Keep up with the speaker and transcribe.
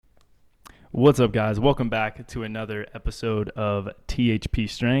What's up, guys? Welcome back to another episode of THP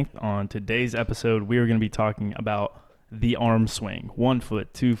Strength. On today's episode, we are going to be talking about the arm swing. 1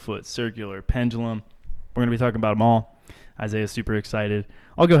 foot, 2 foot, circular, pendulum. We're going to be talking about them all. Isaiah's super excited.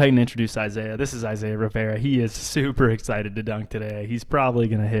 I'll go ahead and introduce Isaiah. This is Isaiah Rivera. He is super excited to dunk today. He's probably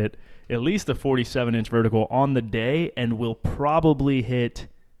going to hit at least a 47-inch vertical on the day and will probably hit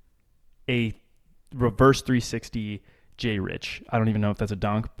a reverse 360 J Rich. I don't even know if that's a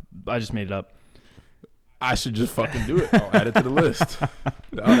dunk. I just made it up. I should just fucking do it. I'll add it to the list.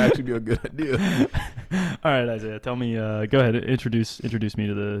 That would actually be a good idea. All right, Isaiah, tell me. Go ahead, introduce me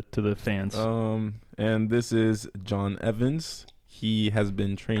to the fans. And this is John Evans. He has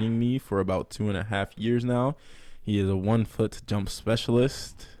been training me for about 2.5 years now. He is a 1 foot jump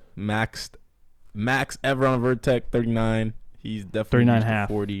specialist. Max ever on Vertec 39. He's definitely 39 reached half.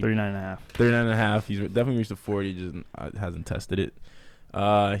 40. 39 and a half. 39 and a half. He's definitely reached the 40. Just hasn't tested it.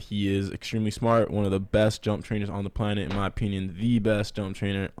 He is extremely smart. One of the best jump trainers on the planet, in my opinion, the best jump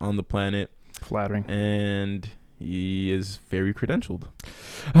trainer on the planet. Flattering. And he is very credentialed.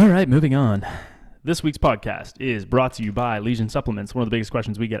 All right, moving on. This week's podcast is brought to you by Legion Supplements. One of the biggest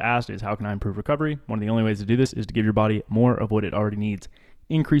questions we get asked is, how can I improve recovery? One of the only ways to do this is to give your body more of what it already needs.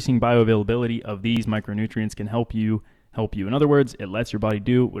 Increasing bioavailability of these micronutrients can help you. In other words, it lets your body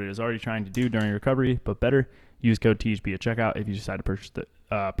do what it is already trying to do during recovery, but better. Use code THP at checkout if you decide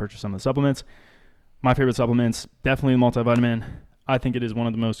to purchase some of the supplements. My favorite supplements, definitely the multivitamin. I think it is one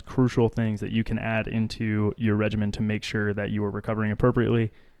of the most crucial things that you can add into your regimen to make sure that you are recovering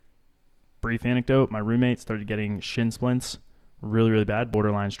appropriately. Brief anecdote, my roommate started getting shin splints really, really bad,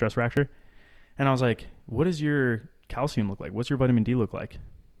 borderline stress fracture. And I was like, what does your calcium look like? What's your vitamin D look like?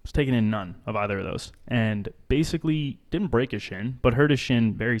 I was taking in none of either of those. And basically didn't break his shin, but hurt his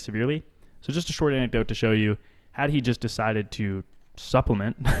shin very severely. So just a short anecdote to show you, had he just decided to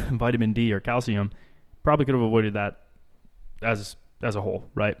supplement vitamin D or calcium, probably could have avoided that as a whole,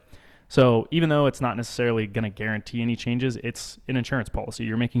 right? So even though it's not necessarily going to guarantee any changes, it's an insurance policy.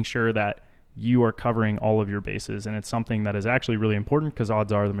 You're making sure that you are covering all of your bases, and it's something that is actually really important because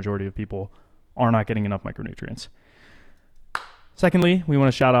odds are the majority of people are not getting enough micronutrients. Secondly, we want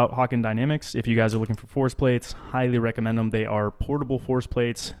to shout out Hawkin Dynamics. If you guys are looking for force plates, highly recommend them. They are portable force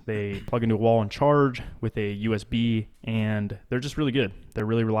plates. They plug into a wall and charge with a USB, and they're just really good. They're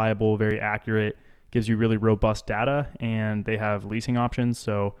really reliable, very accurate, gives you really robust data, and they have leasing options,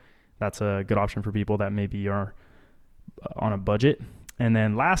 so that's a good option for people that maybe are on a budget. And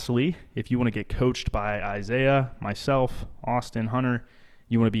then lastly, if you want to get coached by Isaiah, myself, Austin, Hunter,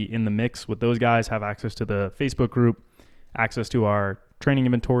 you want to be in the mix with those guys, have access to the Facebook group, access to our training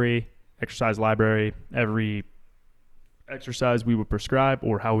inventory, exercise library, every exercise we would prescribe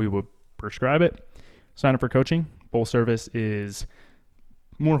or how we would prescribe it. Sign up for coaching. Full service is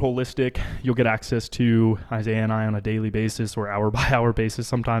more holistic. You'll get access to Isaiah and I on a daily basis or hour by hour basis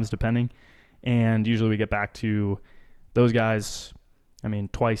sometimes, depending. And usually we get back to those guys,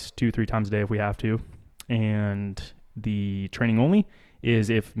 twice, 2-3 times a day if we have to. And the training only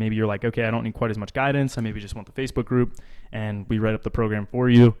is if maybe you're like, okay, I don't need quite as much guidance. I maybe just want the Facebook group, and we write up the program for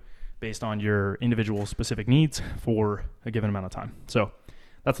you based on your individual specific needs for a given amount of time. So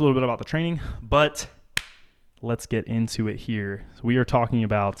that's a little bit about the training, but let's get into it here. So we are talking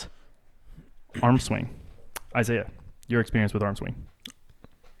about arm swing. Isaiah, your experience with arm swing.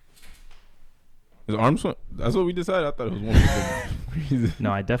 Is arm swing? That's what we decided. I thought it was one of the reasons.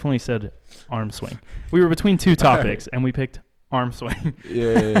 No, I definitely said arm swing. We were between two topics, and we picked arm swing.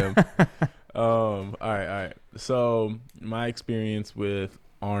 Yeah. All right. So my experience with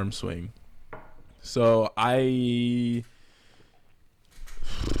arm swing. So I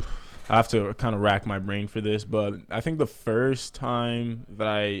have to kind of rack my brain for this, but I think the first time that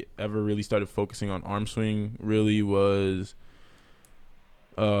I ever really started focusing on arm swing really was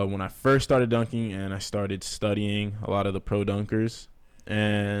when I first started dunking and I started studying a lot of the pro dunkers,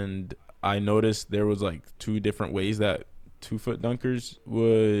 and I noticed there was like two different ways that 2 foot dunkers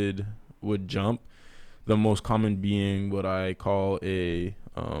would jump. The most common being what I call a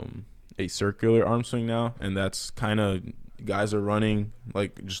circular arm swing now, and that's kind of guys are running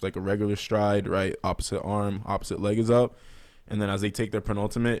just like a regular stride, right? Opposite arm, opposite leg is up, and then as they take their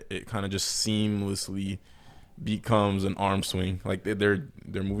penultimate, it kind of just seamlessly becomes an arm swing. Like they're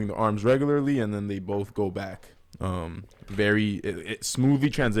moving the arms regularly, and then they both go back. It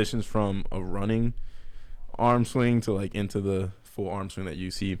smoothly transitions from a running arm swing to into the full arm swing that you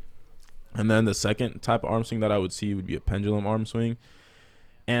see. And then the second type of arm swing that I would see would be a pendulum arm swing.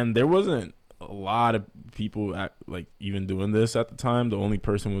 And there wasn't a lot of people even doing this at the time. The only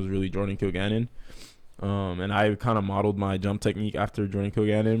person was really Jordan Kilgannon. And I kind of modeled my jump technique after Jordan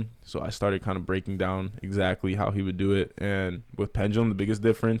Kilgannon. So I started kind of breaking down exactly how he would do it. And with pendulum, the biggest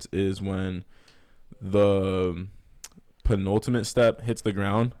difference is when the penultimate step hits the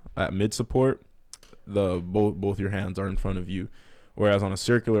ground at mid support, both your hands are in front of you. Whereas on a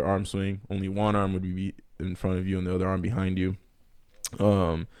circular arm swing, only one arm would be in front of you and the other arm behind you.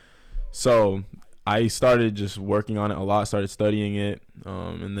 So I started just working on it a lot, started studying it.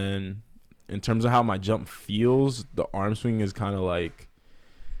 And then in terms of how my jump feels, the arm swing is kind of like,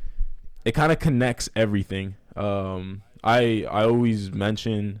 it kind of connects everything. I always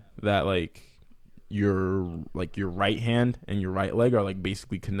mention that like your right hand and your right leg are like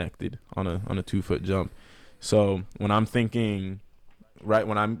basically connected on a 2-foot jump. So when I'm thinking, right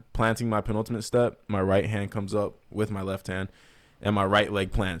when I'm planting my penultimate step, my right hand comes up with my left hand and my right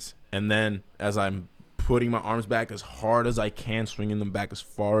leg plants. And then as I'm putting my arms back as hard as I can, swinging them back as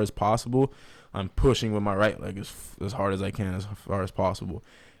far as possible, I'm pushing with my right leg as hard as I can, as far as possible.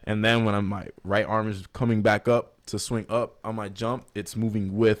 And then when my right arm is coming back up to swing up on my jump, it's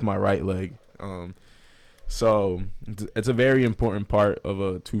moving with my right leg. So it's a very important part of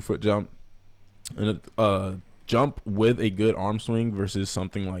a 2-foot jump. And a jump with a good arm swing versus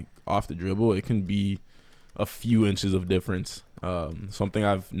something like off the dribble, it can be a few inches of difference. Something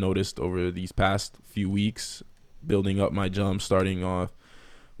I've noticed over these past few weeks, building up my jump, starting off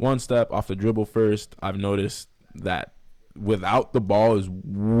one step off the dribble first, I've noticed that without the ball is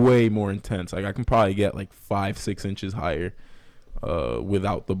way more intense. Like I can probably get like 5-6 inches higher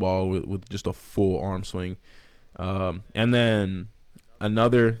without the ball with just a full arm swing. And then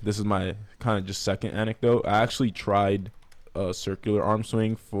this is my kind of just second anecdote. I actually tried a circular arm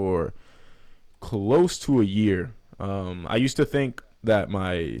swing for close to a year. I used to think that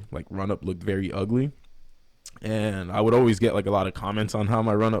my like run up looked very ugly, and I would always get like a lot of comments on how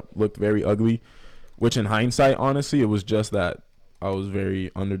my run up looked very ugly, which in hindsight, honestly, it was just that I was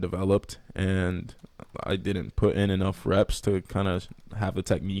very underdeveloped and I didn't put in enough reps to kind of have the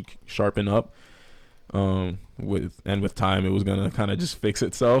technique sharpen up. With time, it was gonna kind of just fix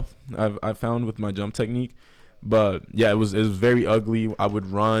itself. I found with my jump technique, but yeah, it was very ugly. I would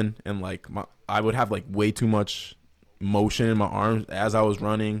run and like I would have like way too much motion in my arms as I was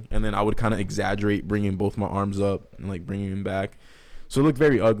running, and then I would kind of exaggerate bringing both my arms up and like bringing them back. So it looked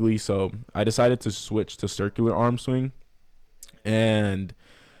very ugly. So I decided to switch to circular arm swing, and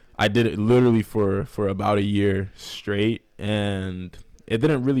I did it literally for about a year straight, and it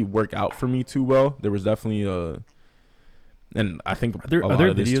didn't really work out for me too well. There was definitely and I think are there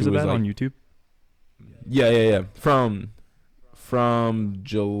videos of that on YouTube? Yeah. From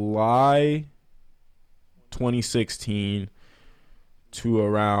July 2016 to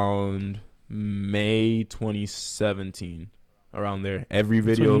around May 2017, around there. Every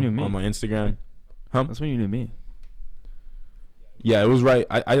video on my Instagram. Huh? That's when you knew me. Yeah, it was right.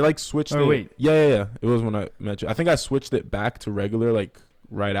 I like switched it. Wait. Yeah. It was when I met you. I think I switched it back to regular like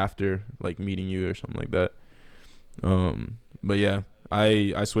right after like meeting you or something like that. But yeah,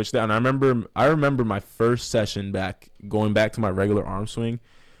 I switched that, and I remember my first session going back to my regular arm swing,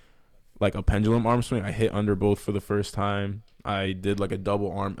 like a pendulum arm swing. I hit under both for the first time. I did like a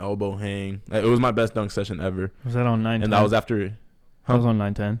double arm elbow hang. It was my best dunk session ever. Was that on 910? And that was after. That was on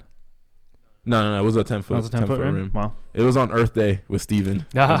 910. No. It was a 10-foot. That was a 10-foot rim? Wow. It was on Earth Day with Steven.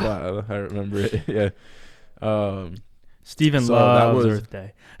 I remember it. Yeah. Steven loves Earth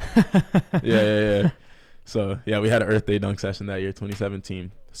Day. Yeah. So, yeah, we had an Earth Day dunk session that year,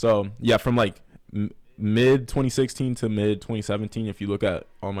 2017. So, yeah, from like mid 2016 to mid 2017, if you look at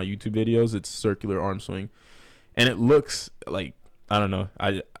all my YouTube videos, it's circular arm swing. And it looks like, I don't know,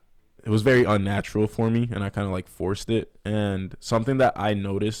 it was very unnatural for me, and I kind of like forced it. And something that I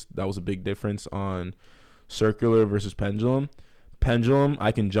noticed that was a big difference on circular versus pendulum. Pendulum,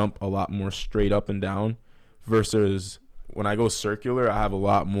 I can jump a lot more straight up and down, versus when I go circular, I have a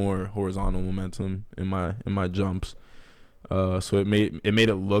lot more horizontal momentum in my jumps. So it made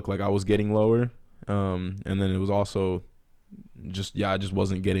it look like I was getting lower. And then it was also I just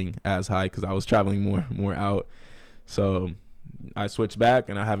wasn't getting as high because I was traveling more out. So I switched back,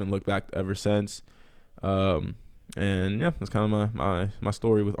 and I haven't looked back ever since. And yeah, that's kind of my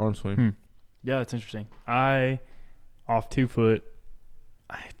story with arm swing. Yeah, it's interesting. Off 2-foot,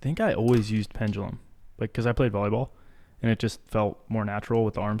 I think I always used pendulum, like because I played volleyball, and it just felt more natural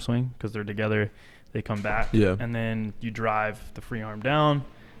with the arm swing because they're together, they come back, and then you drive the free arm down,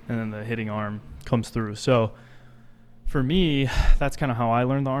 and then the hitting arm comes through. So for me, that's kind of how I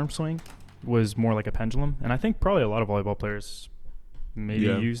learned the arm swing, was more like a pendulum. And I think probably a lot of volleyball players maybe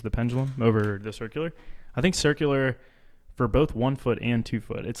use the pendulum over the circular. I think circular for both 1 foot and 2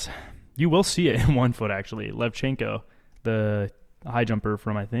 foot, You will see it in 1 foot, actually. Levchenko, the high jumper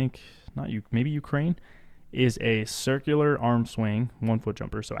from, I think, maybe Ukraine, is a circular arm swing 1 foot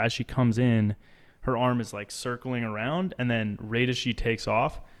jumper. So as she comes in, her arm is like circling around, and then right as she takes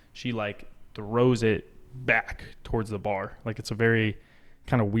off, she like throws it back towards the bar. Like, it's a very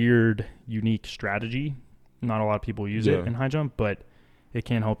kind of weird, unique strategy. Not a lot of people use it in high jump, but it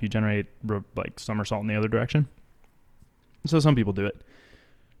can help you generate like somersault in the other direction. So some people do it.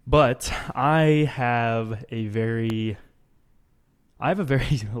 But I have a very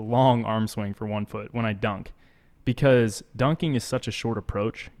long arm swing for 1 foot when I dunk, because dunking is such a short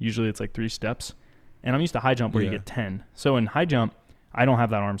approach. Usually it's like 3 steps. And I'm used to high jump where you get 10. So in high jump, I don't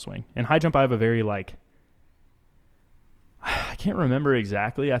have that arm swing. In high jump, I have a very like, I can't remember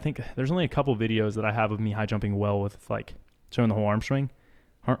exactly. I think there's only a couple videos that I have of me high jumping well with like showing the whole arm swing.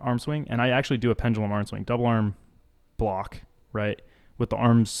 And I actually do a pendulum arm swing, double arm block, right? With the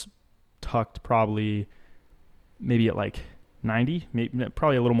arms tucked probably maybe at like 90,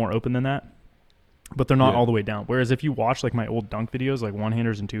 probably a little more open than that. But they're not all the way down. Whereas if you watch like my old dunk videos, like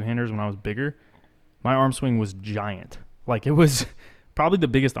one-handers and two-handers when I was bigger, my arm swing was giant. Like, it was probably the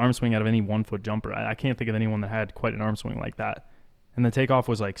biggest arm swing out of any 1 foot jumper. I can't think of anyone that had quite an arm swing like that. And the takeoff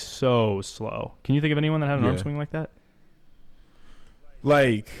was like so slow. Can you think of anyone that had an arm swing like that?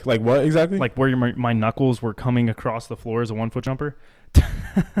 Like what exactly? Like where my knuckles were coming across the floor as a 1 foot jumper?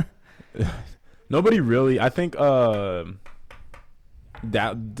 Nobody really. I think does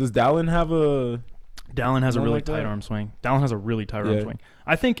Dallin have a... Dallin has a really tight arm swing. Dallin has a really tight arm swing.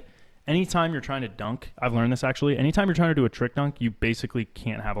 I think anytime you're trying to dunk, I've learned this actually, anytime you're trying to do a trick dunk, you basically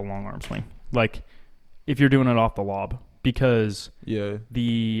can't have a long arm swing. Like, if you're doing it off the lob, because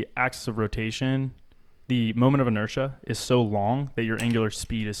the axis of rotation, the moment of inertia is so long that your angular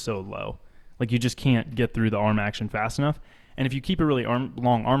speed is so low. Like, you just can't get through the arm action fast enough. And if you keep a really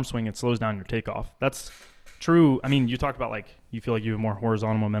long arm swing, it slows down your takeoff. That's true. I mean, you talked about like you feel like you have more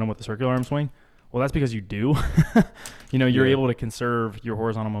horizontal momentum with the circular arm swing. Well, that's because you do. You're able to conserve your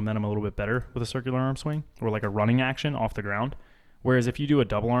horizontal momentum a little bit better with a circular arm swing or like a running action off the ground. Whereas if you do a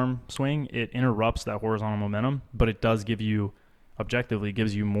double arm swing, it interrupts that horizontal momentum, but it does objectively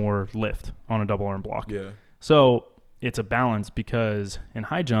gives you more lift on a double arm block. Yeah. So it's a balance, because in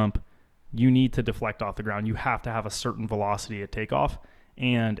high jump, you need to deflect off the ground. You have to have a certain velocity at takeoff.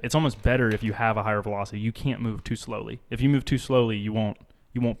 And it's almost better if you have a higher velocity. You can't move too slowly. If you move too slowly, you won't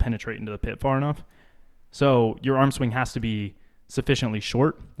penetrate into the pit far enough. So your arm swing has to be sufficiently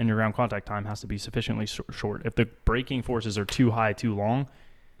short, and your ground contact time has to be sufficiently short. If the braking forces are too high, too long,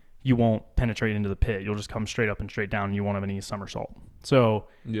 you won't penetrate into the pit. You'll just come straight up and straight down, and you won't have any somersault. So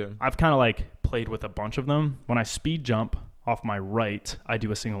I've kind of like played with a bunch of them. When I speed jump off my right, I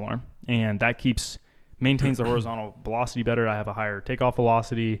do a single arm, and that maintains the horizontal velocity better. I have a higher takeoff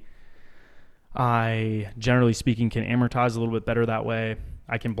velocity. I, generally speaking, can amortize a little bit better that way.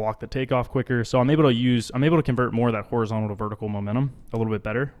 I can block the takeoff quicker. So I'm able to convert more of that horizontal to vertical momentum a little bit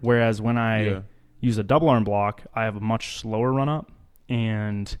better. Whereas when I use a double arm block, I have a much slower run up,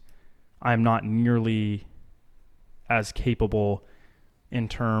 and I'm not nearly as capable in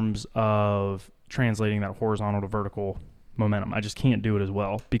terms of translating that horizontal to vertical momentum. I just can't do it as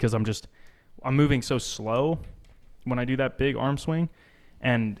well, because I'm moving so slow when I do that big arm swing,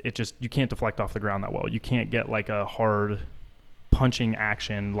 and you can't deflect off the ground that well. You can't get like a hard punching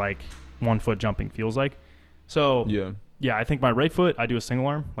action like 1 foot jumping feels like. So I think my right foot, I do a single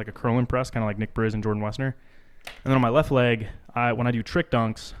arm, like a curl and press, kind of like Nick Briz and Jordan Wessner. And then on my left leg, when I do trick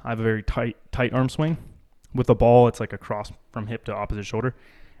dunks, I have a very tight arm swing. With the ball, it's like a cross from hip to opposite shoulder.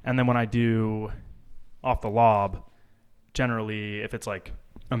 And then when I do off the lob, generally, if it's like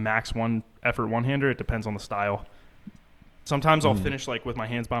a max one-hander, it depends on the style. Sometimes I'll finish like with my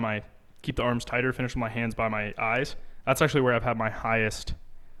hands keep the arms tighter, finish with my hands by my eyes. That's actually where I've had my highest,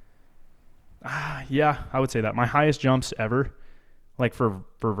 I would say that. My highest jumps ever, like for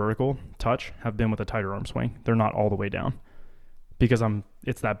vertical touch, have been with a tighter arm swing. They're not all the way down, because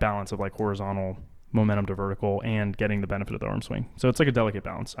it's that balance of like horizontal momentum to vertical and getting the benefit of the arm swing. So it's like a delicate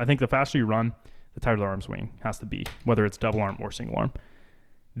balance. I think the faster you run, the tighter the arm swing has to be, whether it's double arm or single arm.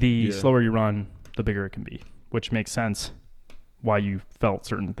 The slower you run, the bigger it can be, which makes sense why you felt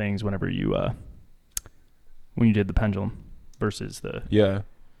certain things whenever you when you did the pendulum versus the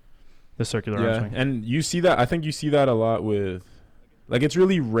circular arm swing. And you see that, I think you see that a lot with, like, it's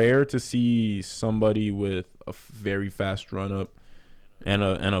really rare to see somebody with a very fast run up and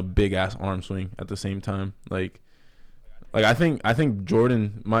a big ass arm swing at the same time. Like I think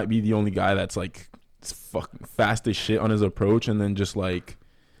Jordan might be the only guy that's like fucking fast as shit on his approach, and then just like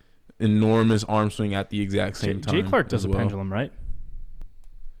enormous arm swing at the exact same time. Jay Clark does a pendulum, right?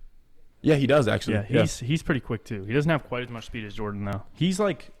 Yeah, he does actually. Yeah, he's pretty quick too. He doesn't have quite as much speed as Jordan though. He's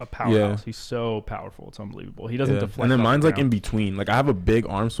like a powerhouse. Yeah. He's so powerful. It's unbelievable. He doesn't deflect. And then off mine's the like in ground. between. Like I have a big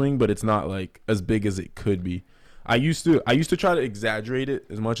arm swing, but it's not like as big as it could be. I used to try to exaggerate it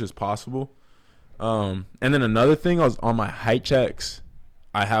as much as possible. And then another thing, I was on my height checks.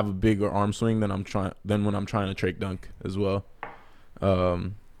 I have a bigger arm swing than when I'm trying to trach dunk as well.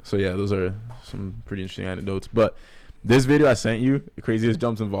 So yeah, those are some pretty interesting anecdotes. But this video I sent you, the craziest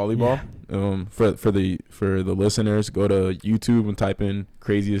jumps in volleyball. For the listeners, go to YouTube and type in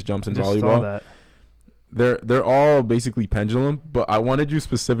craziest jumps in Just volleyball. saw that. They're all basically pendulum, but I wanted you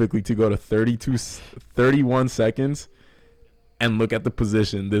specifically to go to 31 seconds and look at the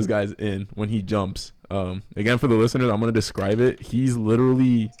position this guy's in when he jumps. Again, for the listeners, I'm going to describe it. He's a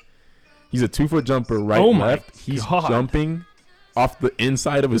 2-foot jumper left. He's God. jumping off the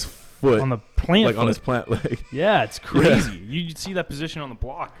inside of his foot. On the plant like foot. on his plant leg. Yeah, it's crazy. You see that position on the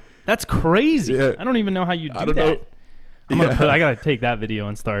block. That's crazy. Yeah. I don't even know how you do I don't that. know. I gotta take that video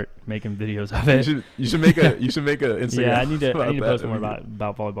and start making videos of it. You should make a Instagram. Yeah, I need to about post that. more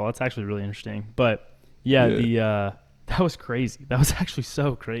about volleyball. It's actually really interesting. But yeah, that was crazy. That was actually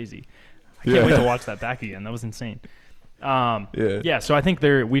so crazy. I can't wait to watch that back again. That was insane. Yeah, so I think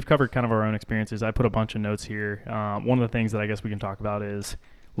we've covered kind of our own experiences. I put a bunch of notes here. One of the things that I guess we can talk about is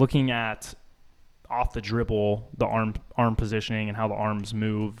looking at off the dribble, the arm positioning and how the arms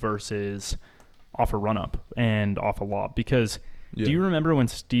move versus off a run up and off a lob. Because do you remember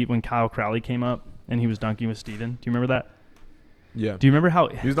when Kyle Crowley came up and he was dunking with Steven? Do you remember that? Yeah. Do you remember how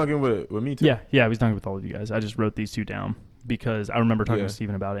he was dunking with me too? Yeah, he was dunking with all of you guys. I just wrote these two down because I remember talking to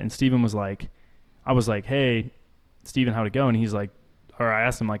Steven about it. And Steven was like, I was like, hey, Steven, how'd it go? And he's like, or I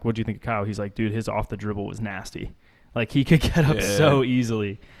asked him, like, what do you think of Kyle? He's like, dude, his off the dribble was nasty. Like, he could get up so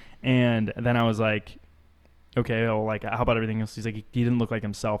easily. And then I was like, okay, well, like, how about everything else? He's like, he didn't look like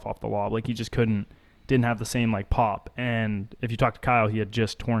himself off the lob. Like, he just didn't have the same, like, pop. And if you talk to Kyle, he had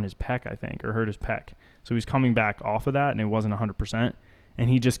just torn his pec, I think, or hurt his pec. So he was coming back off of that, and it wasn't 100%. And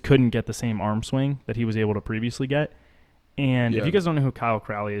he just couldn't get the same arm swing that he was able to previously get. And if you guys don't know who Kyle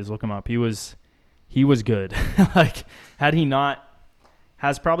Crowley is, look him up. He was good. Like,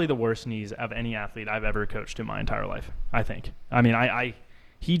 has probably the worst knees of any athlete I've ever coached in my entire life, I think. I mean,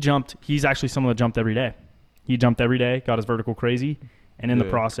 he's actually someone that jumped every day. He jumped every day, got his vertical crazy, and in the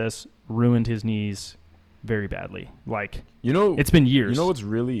process ruined his knees very badly. Like, it's been years. You know what's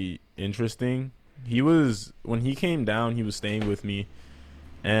really interesting? When he came down, he was staying with me,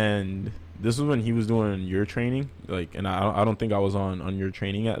 and this was when he was doing your training. Like, and I don't think I was on your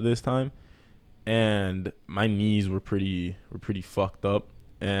training at this time. And my knees were pretty fucked up.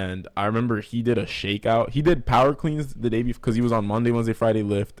 And I remember he did a shakeout. He did power cleans the day before because he was on Monday, Wednesday, Friday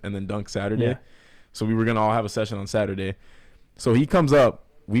lift, and then dunk Saturday. Yeah. So we were going to all have a session on Saturday. So he comes up.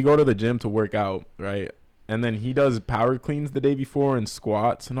 We go to the gym to work out, right? And then he does power cleans the day before and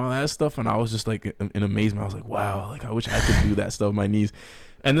squats and all that stuff. And I was just like in amazement. I was like, wow, like I wish I could do that stuff with my knees.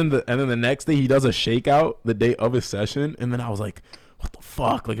 And then the next day he does a shakeout the day of his session. And then I was like, what the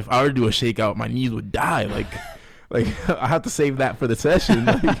fuck? Like, if I were to do a shakeout, my knees would die. Like I have to save that for the session.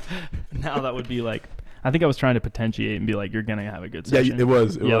 Like, now that would be like, I think I was trying to potentiate and be like, you're gonna have a good session. Yeah, it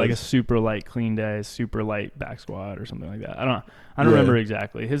was. Like a super light clean day, super light back squat or something like that. I don't remember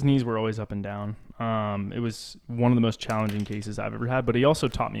exactly. His knees were always up and down. It was one of the most challenging cases I've ever had, but he also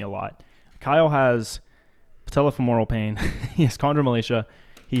taught me a lot. Kyle has patellofemoral pain. He has chondromalacia.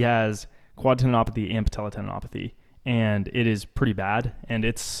 He has quad tendinopathy and patella tendinopathy. And it is pretty bad, and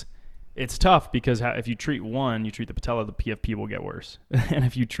it's tough because if you treat one, you treat the patella, the PFP will get worse. And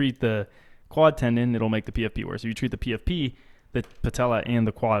if you treat the quad tendon, it'll make the PFP worse. If you treat the PFP, the patella and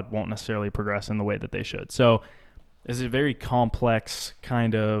the quad won't necessarily progress in the way that they should. So it's a very complex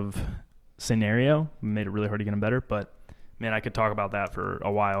kind of scenario. It made it really hard to get him better, but man, I could talk about that for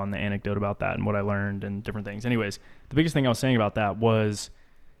a while and the anecdote about that and what I learned and different things. Anyways, the biggest thing I was saying about that was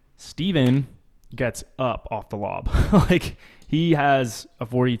Steven gets up off the lob. Like, he has a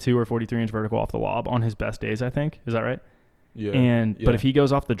 42 or 43 inch vertical off the lob on his best days, I think. Is that right? Yeah. But if he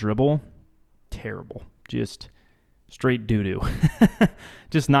goes off the dribble, terrible. Just straight doo-doo.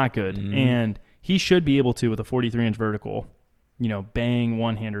 Just not good. Mm-hmm. And he should be able to, with a 43 inch vertical, bang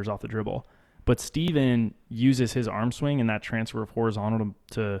one-handers off the dribble. But Steven uses his arm swing and that transfer of horizontal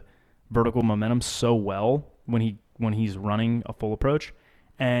to vertical momentum so well when he's running a full approach.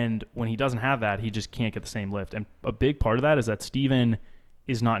 And when he doesn't have that, he just can't get the same lift. And a big part of that is that Steven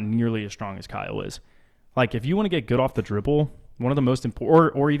is not nearly as strong as Kyle is. Like, if you want to get good off the dribble, one of the most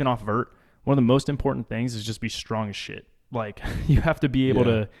important, or even off vert, one of the most important things is just be strong as shit. Like, you have to be able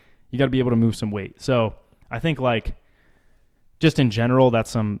to, you got to be able to move some weight. So I think, like, just in general, that's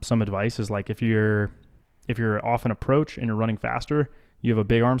some advice is like if you're off an approach and you're running faster, you have a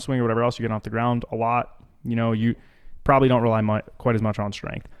big arm swing or whatever else, you're getting off the ground a lot, you probably don't rely quite as much on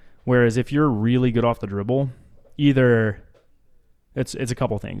strength. Whereas if you're really good off the dribble, either it's a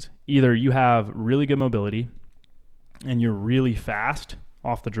couple things. Either you have really good mobility and you're really fast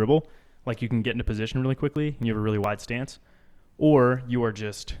off the dribble, like you can get into position really quickly and you have a really wide stance, or you are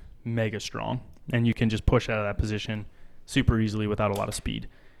just mega strong and you can just push out of that position super easily without a lot of speed.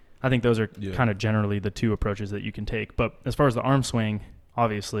 I think those are kind of generally the two approaches that you can take. But as far as the arm swing,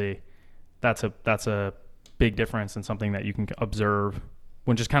 obviously that's a big difference and something that you can observe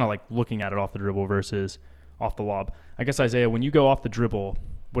when just kind of like looking at it off the dribble versus off the lob. I guess, Isaiah, when you go off the dribble,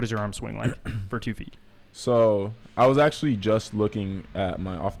 what is your arm swing like for 2 feet? So I was actually just looking at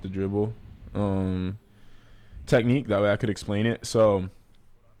my off the dribble technique. That way I could explain it. So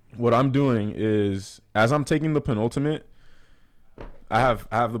what I'm doing is, as I'm taking the penultimate, I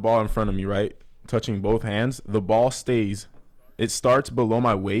have the ball in front of me, right? Touching both hands. The ball stays. It starts below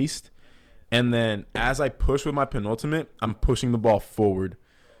my waist. And then as I push with my penultimate, I'm pushing the ball forward.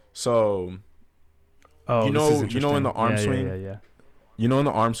 So, in the arm swing, in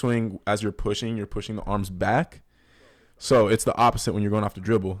the arm swing, as you're pushing the arms back. So it's the opposite when you're going off the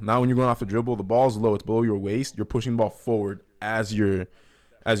dribble. Now when you're going off the dribble, the ball's low. It's below your waist. You're pushing the ball forward as your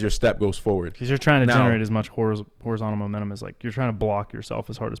step goes forward. Because you're trying to generate as much horizontal momentum as you're trying to block yourself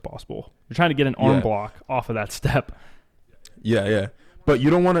as hard as possible. You're trying to get an arm block off of that step. Yeah. But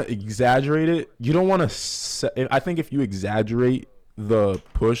you don't want to exaggerate it. You don't want to I think if you exaggerate the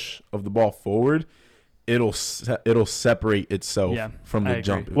push of the ball forward, it'll separate itself from the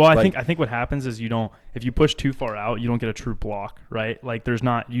jump. Well, I think what happens is if you push too far out, you don't get a true block, right? Like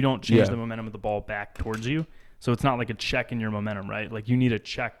you don't change the momentum of the ball back towards you. So it's not like a check in your momentum, right? Like you need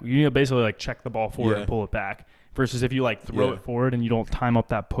to basically check the ball forward and pull it back. Versus if you throw it forward and you don't time up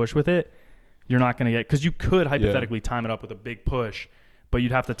that push with it, you're not going to get, because you could hypothetically time it up with a big push, but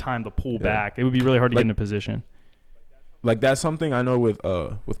you'd have to time the pull back. It would be really hard to get into position. That's something I know with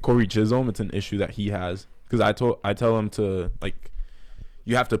Corey Chisholm. It's an issue that he has, because I tell him to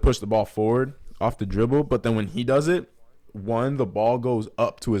you have to push the ball forward off the dribble, but then when he does it, the ball goes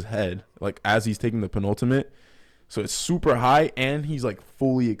up to his head as he's taking the penultimate. So it's super high, and he's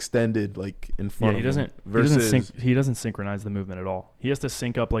fully extended in front of him. He doesn't synchronize the movement at all. He has to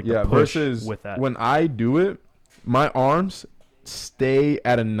sync up the push versus with that. When I do it, my arms stay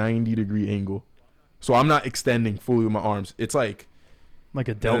at a 90-degree angle. So I'm not extending fully with my arms. It's like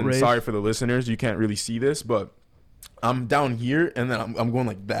a delt raise. Sorry for the listeners, you can't really see this, but I'm down here and then I'm going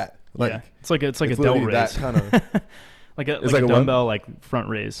like that. It's like a delt raise. That kind of like a dumbbell front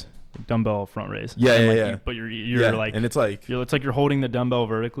raise. Dumbbell front raise. Yeah. But you're and it's it's like you're holding the dumbbell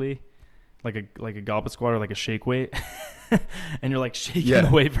vertically, like a goblet squat or like a shake weight, and you're shaking the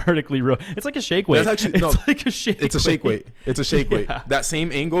weight vertically. It's like a shake weight. It's like a shake. It's a shake weight. It's a shake weight. That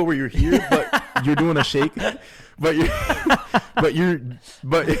same angle where you're here, but you're doing a shake, but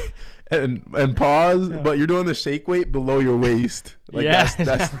and pause, but you're doing the shake weight below your waist.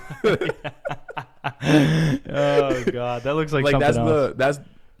 That's oh god, that looks like something else.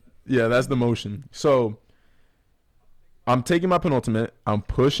 That's the motion. So I'm taking my penultimate, I'm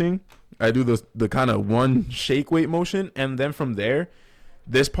pushing, I do the kind of one shake weight motion, and then from there,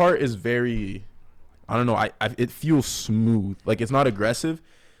 this part is very, I don't know, it feels smooth. It's not aggressive.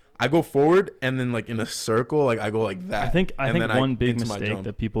 I go forward, and then in a circle, I go like that. I think one big mistake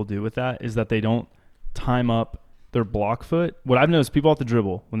that people do with that is that they don't time up their block foot. What I've noticed, people off the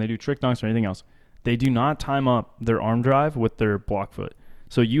dribble, when they do trick dunks or anything else, they do not time up their arm drive with their block foot.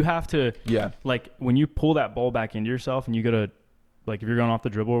 So you have to, when you pull that ball back into yourself and you go to, if you're going off the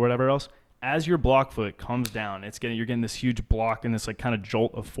dribble or whatever else, as your block foot comes down, you're getting this huge block and this kind of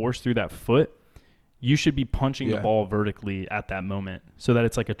jolt of force through that foot. You should be punching the ball vertically at that moment so that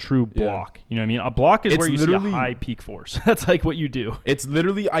it's a true block. You know what I mean? A block is where you see a high peak force. That's what you do. It's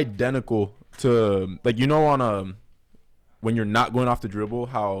literally identical to, on when you're not going off the dribble,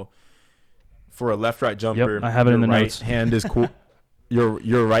 how for a left-right jumper, I have it in the notes. Hand is cool.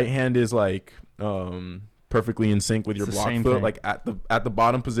 Your right hand is perfectly in sync with your block foot. At the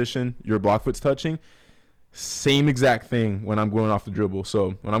bottom position, your block foot's touching. Same exact thing when I'm going off the dribble.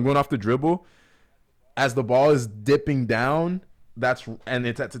 So when I'm going off the dribble, as the ball is dipping down, and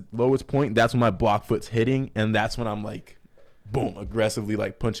it's at the lowest point, that's when my block foot's hitting, and that's when I'm boom, aggressively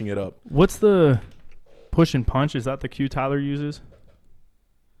punching it up. What's the push and punch? Is that the cue Tyler uses?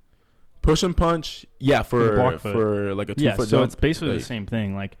 Push and punch, for a 2-foot jump. So it's basically the same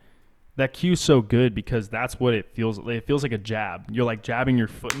thing. That cue's so good because that's what it feels. It feels like a jab. You're jabbing your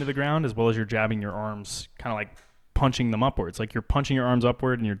foot into the ground as well as you're jabbing your arms kind of punching them upwards. Like you're punching your arms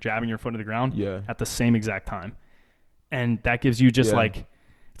upward and you're jabbing your foot to the ground at the same exact time. And that gives you just like,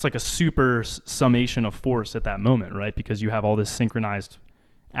 it's like a super summation of force at that moment, right? Because you have all this synchronized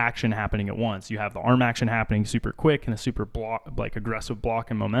action happening at once. You have the arm action happening super quick and a super aggressive block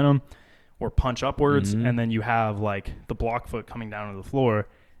and momentum, or punch upwards. And then you have like the block foot coming down to the floor,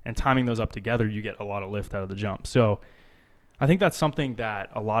 and timing those up together, you get a lot of lift out of the jump. So I think that's something that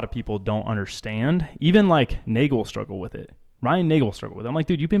a lot of people don't understand. Even like Nagel struggle with it. Ryan Nagel struggled with it. I'm like,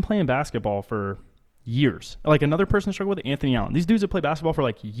 dude, you've been playing basketball for years. Like another person struggled with it, Anthony Allen. These dudes have played basketball for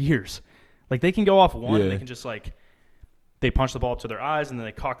like years. Like they can go off one and they can just like, they punch the ball to their eyes and then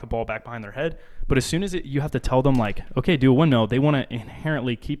they cock the ball back behind their head. But as soon as you have to tell them like, okay, do a windmill, they want to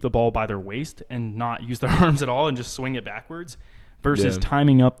inherently keep the ball by their waist and not use their arms at all and just swing it backwards versus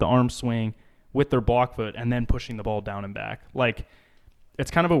timing up the arm swing with their block foot and then pushing the ball down and back. Like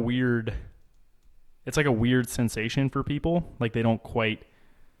it's kind of it's like a weird sensation for people. Like they don't quite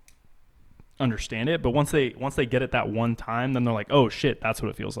understand it, but once they get it that one time, then they're like, oh shit, that's what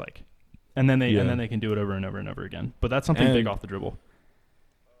it feels like. And then they can do it over and over and over again. But that's something big off the dribble.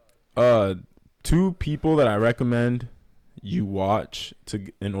 2 people that I recommend you watch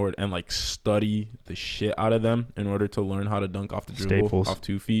in order and like study the shit out of them in order to learn how to dunk off the dribble Staples. off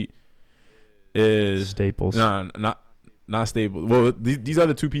 2 feet is Staples. No, not Staples. Well, these are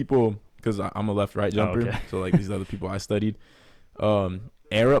the 2 people because I'm a left-right jumper. okay. So like these are the people I studied.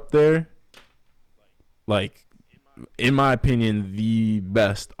 Air up there, like in my opinion, the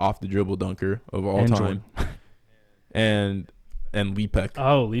best off the dribble dunker of all time. and Lepek.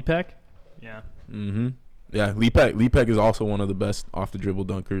 Oh, Lepek? Yeah. Yeah, Lepek is also one of the best off the dribble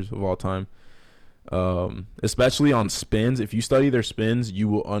dunkers of all time. Especially on spins. If you study their spins, you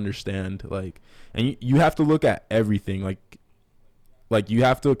will understand and you have to look at everything. Like you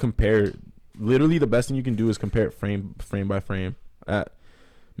have to compare. Literally, the best thing you can do is compare it frame by frame. At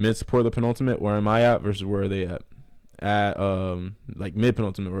mid support of the penultimate, where am I at versus where are they at? At like mid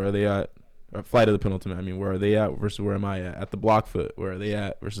penultimate, where are they at? Or flight of the penultimate, I mean, where are they at versus where am I at? At the block foot, where are they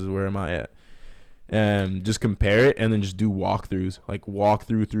at versus where am I at? And just compare it, and then just do walkthroughs, like walk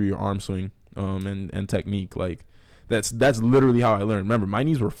through your arm swing, and technique. Like that's literally how I learned. Remember, my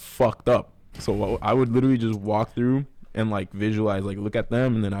knees were fucked up, so I would literally just walk through and like visualize, like look at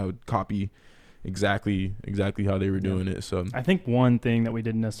them, and then I would copy exactly how they were doing it. So I think one thing that we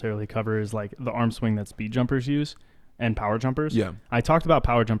didn't necessarily cover is like the arm swing that speed jumpers use and power jumpers. Yeah, I talked about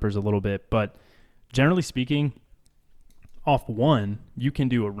power jumpers a little bit, but generally speaking, off one, you can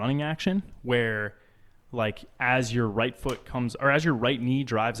do a running action where like as your right foot comes, or as your right knee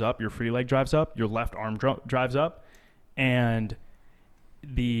drives up, your free leg drives up, your left arm drives up, and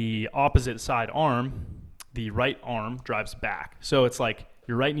the opposite side arm, the right arm drives back. So it's like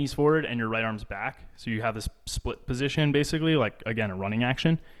your right knee's forward and your right arm's back. So you have this split position, basically, like, again, a running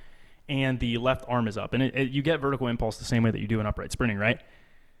action. And the left arm is up. And you get vertical impulse the same way that you do in upright sprinting, right?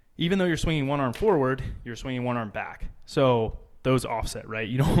 Even though you're swinging one arm forward, you're swinging one arm back. So those offset, right?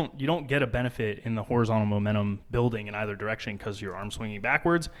 You don't get a benefit in the horizontal momentum building in either direction because your arm's swinging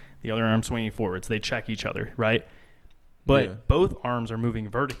backwards, the other arm's swinging forwards. They check each other, right? But both arms are moving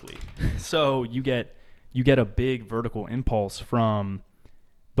vertically. So you get a big vertical impulse from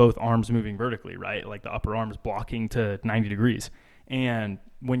both arms moving vertically, right? Like the upper arm is blocking to 90 degrees. And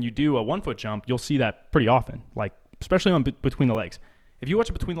when you do a 1 foot jump, you'll see that pretty often, like especially on between the legs. If you watch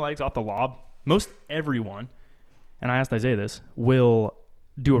it between the legs off the lob, most everyone, and I asked Isaiah this, will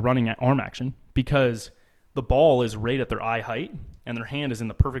do a running arm action because the ball is right at their eye height and their hand is in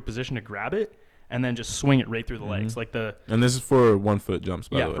the perfect position to grab it and then just swing it right through the legs. And this is for 1 foot jumps,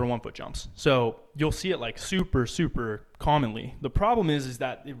 by the way. Yeah, for 1 foot jumps. So you'll see it like super, super commonly. The problem is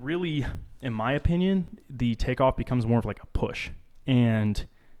that it really, in my opinion, the takeoff becomes more of like a push. And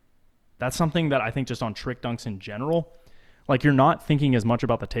that's something that I think just on trick dunks in general, like you're not thinking as much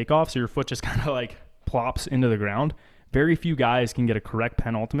about the takeoff, so your foot just kind of like plops into the ground. Very few guys can get a correct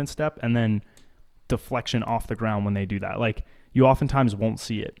penultimate step and then deflection off the ground when they do that. Like you oftentimes won't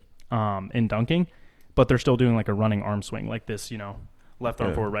see it in dunking, but they're still doing like a running arm swing like this, left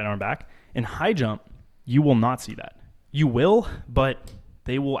arm forward, right arm back. In high jump, you will not see that. You will, but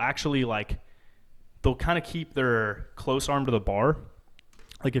they will actually they'll kind of keep their close arm to the bar.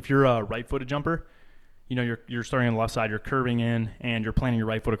 Like if you're a right-footed jumper, you're starting on the left side, you're curving in, and you're planting your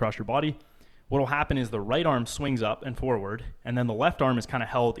right foot across your body. What will happen is the right arm swings up and forward, and then the left arm is kind of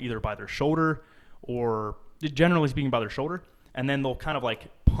held either by their shoulder or, generally speaking, by their shoulder, and then they'll kind of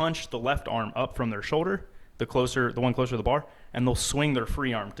punch the left arm up from their shoulder, the one closer to the bar, and they'll swing their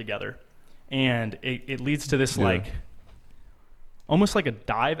free arm together. And it leads to this almost like a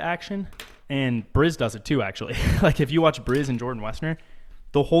dive action. And Briz does it too, actually. Like if you watch Briz and Jordan Westner,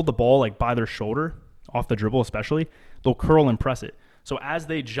 they'll hold the ball like by their shoulder, off the dribble especially. They'll curl and press it. So as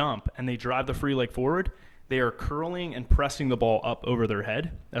they jump and they drive the free leg forward, they are curling and pressing the ball up over their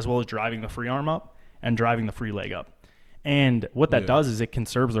head, as well as driving the free arm up and driving the free leg up. And what that does is it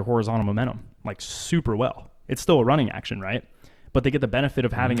conserves their horizontal momentum like super well. It's still a running action, right? But they get the benefit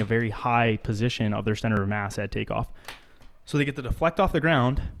of having a very high position of their center of mass at takeoff. So they get to deflect off the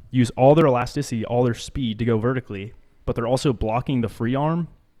ground, use all their elasticity, all their speed to go vertically, but they're also blocking the free arm,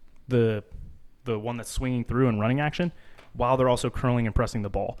 the one that's swinging through and running action, while they're also curling and pressing the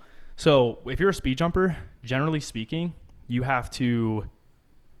ball. So if you're a speed jumper, generally speaking, you have to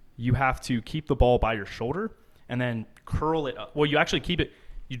keep the ball by your shoulder and then curl it up. Well, you actually keep it,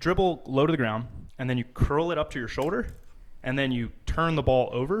 you dribble low to the ground, and then you curl it up to your shoulder, and then you turn the ball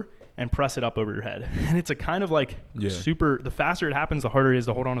over and press it up over your head. And it's a kind of like the faster it happens, the harder it is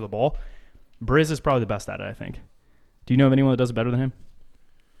to hold on to the ball. Briz is probably the best at it, I think. Do you know of anyone that does it better than him?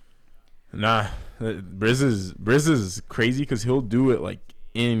 Nah. Briz is crazy because he'll do it like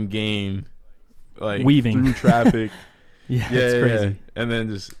in game, like weaving through traffic. It's crazy. Yeah. And then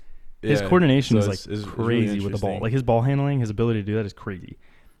just his coordination is it's crazy really with the ball. Like his ball handling, his ability to do that is crazy.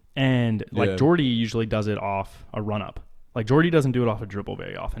 And like Jordy usually does it off a run up. Like Jordy doesn't do it off a dribble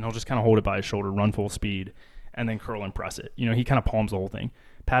very often. He'll just kind of hold it by his shoulder, run full speed, and then curl and press it. You know, he kind of palms the whole thing.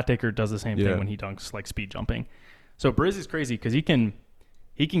 Pat Taker does the same thing when he dunks like speed jumping. So Briz is crazy because he can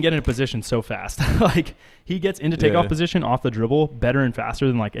get into position so fast. Like he gets into takeoff position off the dribble better and faster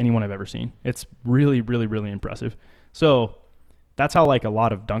than like anyone I've ever seen. It's really, really, really impressive. So that's how like a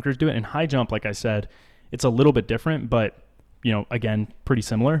lot of dunkers do it. And high jump, like I said, it's a little bit different, but you know, again, pretty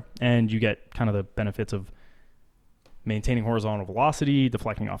similar. And you get kind of the benefits of maintaining horizontal velocity,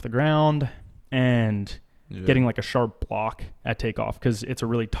 deflecting off the ground, and getting like a sharp block at takeoff because it's a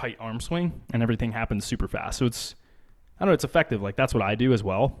really tight arm swing and everything happens super fast. So it's effective. Like that's what I do as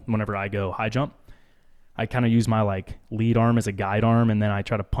well. Whenever I go high jump, I kind of use my like lead arm as a guide arm, and then I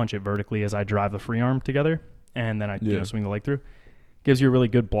try to punch it vertically as I drive the free arm together, and then I swing the leg through. Gives you a really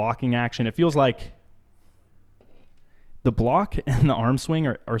good blocking action. It feels like the block and the arm swing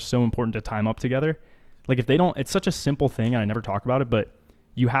are so important to time up together. Like if they don't, it's such a simple thing, and I never talk about it, but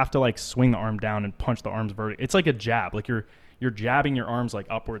you have to like swing the arm down and punch the arms vertically. It's like a jab. Like you're jabbing your arms like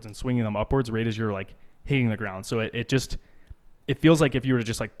upwards and swinging them upwards right as you're like hitting the ground. So it feels like if you were to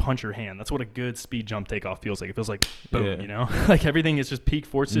just like punch your hand. That's what a good speed jump takeoff feels like. It feels like boom, you know? Like everything is just peak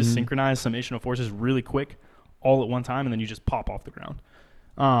forces, synchronized summation of forces really quick all at one time, and then you just pop off the ground.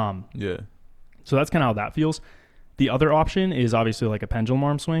 So that's kind of how that feels. The other option is obviously like a pendulum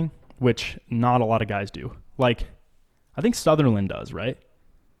arm swing, which not a lot of guys do. Like I think Sutherland does, right?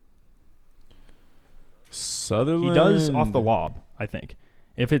 Sutherland? He does off the lob, I think.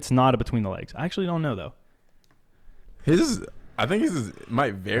 If it's not a between the legs. I actually don't know though. I think his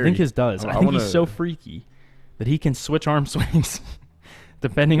might vary. I think his does. I think he's so freaky that he can switch arm swings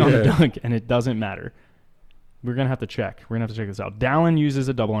depending on the dunk, and it doesn't matter. We're going to have to check. We're going to have to check this out. Dallin uses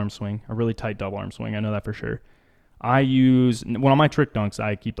a double arm swing, a really tight double arm swing. I know that for sure. On my trick dunks,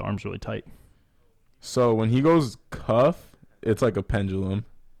 I keep the arms really tight. So when he goes cuff, it's like a pendulum.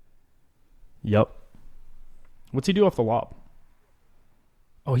 Yep. What's he do off the lob?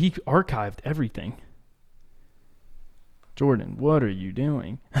 Oh, he archived everything. Jordan, what are you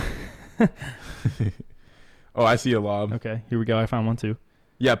doing? Oh, I see a lob. Okay, here we go. I found one too.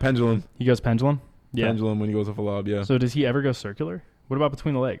 Yeah, pendulum. He goes pendulum? Yeah. Pendulum when he goes off a lob, yeah. So does he ever go circular? What about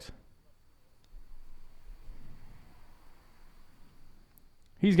between the legs?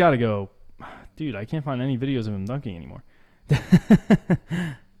 He's got to go. Dude, I can't find any videos of him dunking anymore.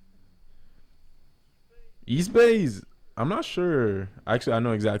 East Bay's, I'm not sure. Actually, I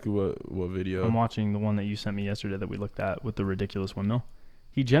know exactly what video. I'm watching the one that you sent me yesterday that we looked at with the ridiculous windmill.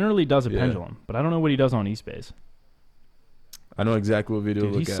 He generally does a pendulum, but I don't know what he does on East Bay's. I know exactly what video to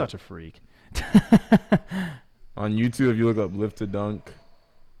look at. He's such a freak. On YouTube, if you look up lift to dunk.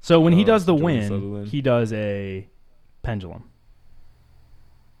 So when he does the win, he does a pendulum.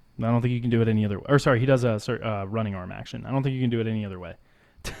 I don't think you can do it any other way. Or sorry, he does a running arm action. I don't think you can do it any other way.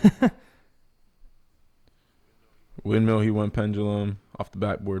 Windmill, he went pendulum. Off the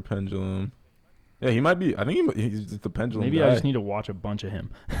backboard, pendulum. Yeah, he might be. I think he's just the pendulum Maybe guy. I just need to watch a bunch of him.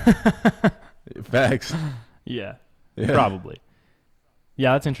 Facts. Yeah, probably.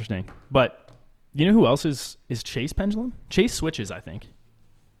 Yeah, that's interesting. But you know who else is Chase pendulum? Chase switches, I think.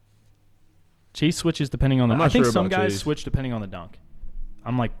 Chase switches depending on the... I think some guys switch depending on the dunk.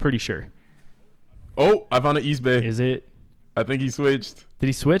 I'm like pretty sure. Oh, I found an East Bay. Is it? I think he switched. Did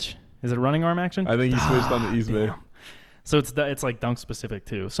he switch? Is it a running arm action? I think he switched on the East Bay. So it's like dunk specific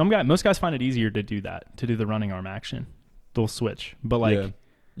too. Most guys find it easier to do that, to do the running arm action. They'll switch, but like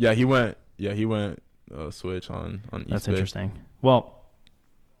he went switch on East that's Bay. interesting. Well,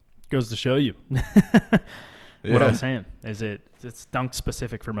 goes to show you. What I was saying is it's dunk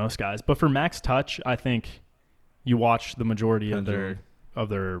specific for most guys, but for max touch, I think you watch the majority of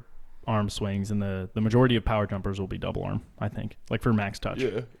their arm swings, and the majority of power jumpers will be double arm, I think, like for max touch.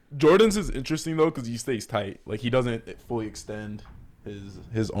 Yeah, Jordan's is interesting though because he stays tight. Like he doesn't fully extend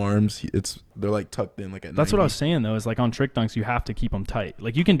his arms. They're like tucked in like at. That's 90. what I was saying though. Is like on trick dunks, you have to keep them tight.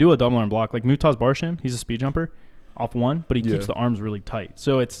 Like you can do a double arm block, like Mutaz Barshim. He's a speed jumper off one, but he keeps the arms really tight.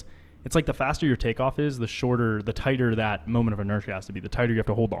 So it's like the faster your takeoff is, the tighter that moment of inertia has to be. The tighter you have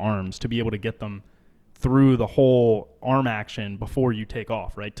to hold the arms to be able to get them through the whole arm action before you take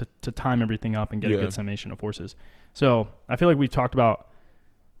off, right? To time everything up and get a good summation of forces. So I feel like we've talked about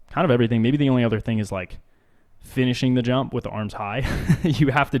kind of everything. Maybe the only other thing is like finishing the jump with the arms high. You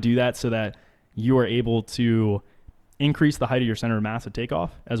have to do that so that you are able to increase the height of your center of mass at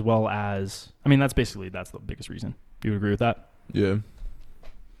takeoff, as well as, I mean, that's the biggest reason. Do you agree with that? Yeah.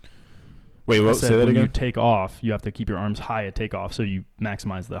 Wait, what? Say that when again? you take off, you have to keep your arms high at takeoff so you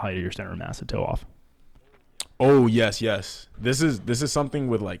maximize the height of your center of mass at toe off. Oh, yes. This is something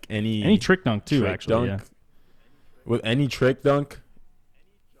with like any trick dunk too, actually. Dunk, with any trick dunk,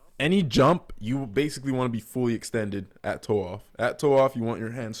 any jump, you basically want to be fully extended at toe off. At toe off, you want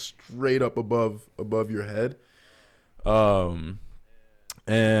your hands straight up above your head. And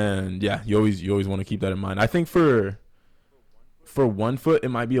yeah, you always want to keep that in mind. I think for 1 foot, it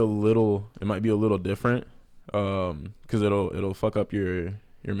might be a little different, because it'll fuck up your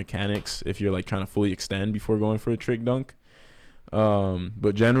mechanics if you're like trying to fully extend before going for a trick dunk.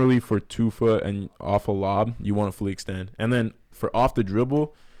 But generally for 2 foot and off a lob, you want to fully extend. And then for off the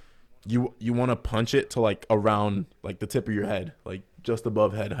dribble, you want to punch it to like around like the tip of your head, like just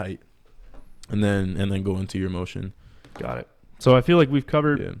above head height, and then go into your motion. Got it. So I feel like we've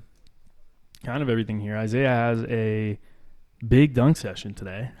covered kind of everything here. Isaiah has a big dunk session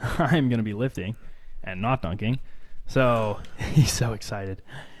today. I'm going to be lifting and not dunking. So he's so excited.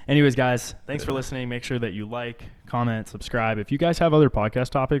 Anyways, guys, thanks for listening. Make sure that you like, comment, subscribe. If you guys have other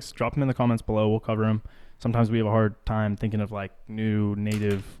podcast topics, drop them in the comments below. We'll cover them. Sometimes we have a hard time thinking of like new,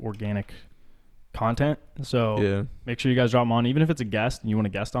 native, organic content. So make sure you guys drop them on. Even if it's a guest and you want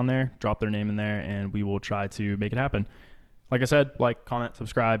a guest on there, drop their name in there and we will try to make it happen. Like I said, like, comment,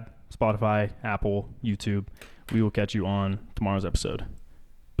 subscribe, Spotify, Apple, YouTube. We will catch you on tomorrow's episode.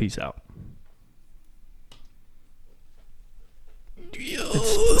 Peace out.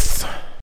 Yes.